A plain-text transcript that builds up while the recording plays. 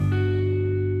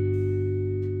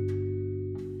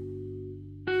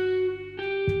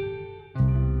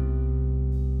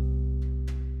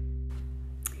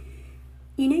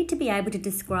be able to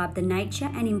describe the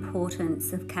nature and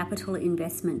importance of capital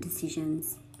investment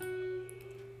decisions.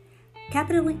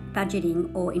 Capital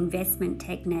budgeting or investment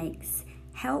techniques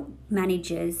help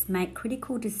managers make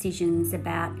critical decisions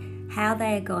about how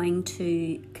they are going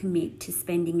to commit to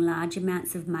spending large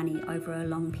amounts of money over a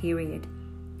long period.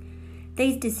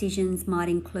 These decisions might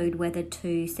include whether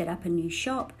to set up a new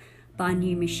shop, buy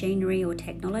new machinery or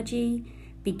technology,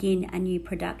 begin a new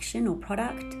production or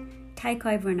product, take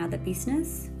over another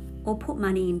business, or put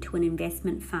money into an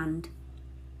investment fund.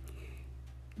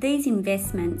 These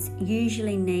investments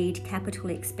usually need capital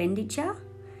expenditure,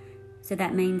 so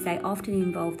that means they often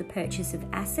involve the purchase of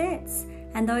assets,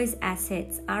 and those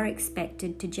assets are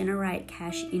expected to generate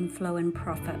cash inflow and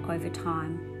profit over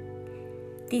time.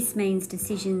 This means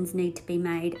decisions need to be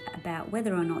made about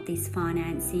whether or not this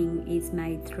financing is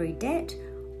made through debt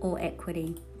or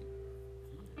equity.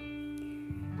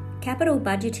 Capital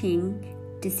budgeting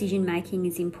decision making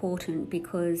is important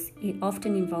because it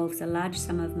often involves a large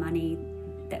sum of money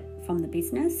from the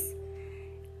business.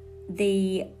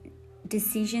 The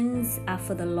decisions are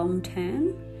for the long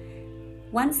term.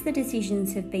 Once the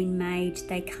decisions have been made,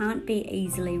 they can't be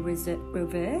easily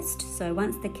reversed. So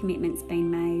once the commitment's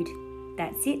been made,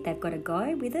 that's it, they've got to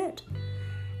go with it.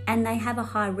 And they have a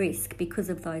high risk because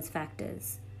of those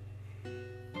factors.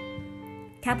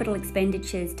 Capital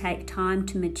expenditures take time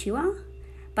to mature,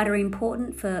 but are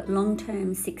important for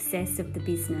long-term success of the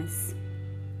business.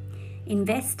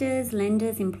 Investors,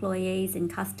 lenders, employees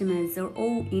and customers are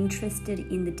all interested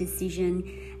in the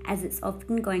decision as it's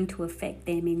often going to affect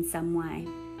them in some way.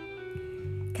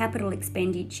 Capital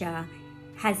expenditure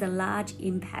has a large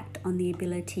impact on the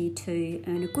ability to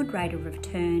earn a good rate of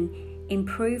return,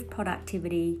 improve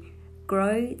productivity,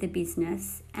 grow the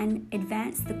business and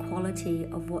advance the quality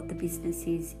of what the business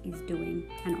is doing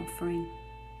and offering.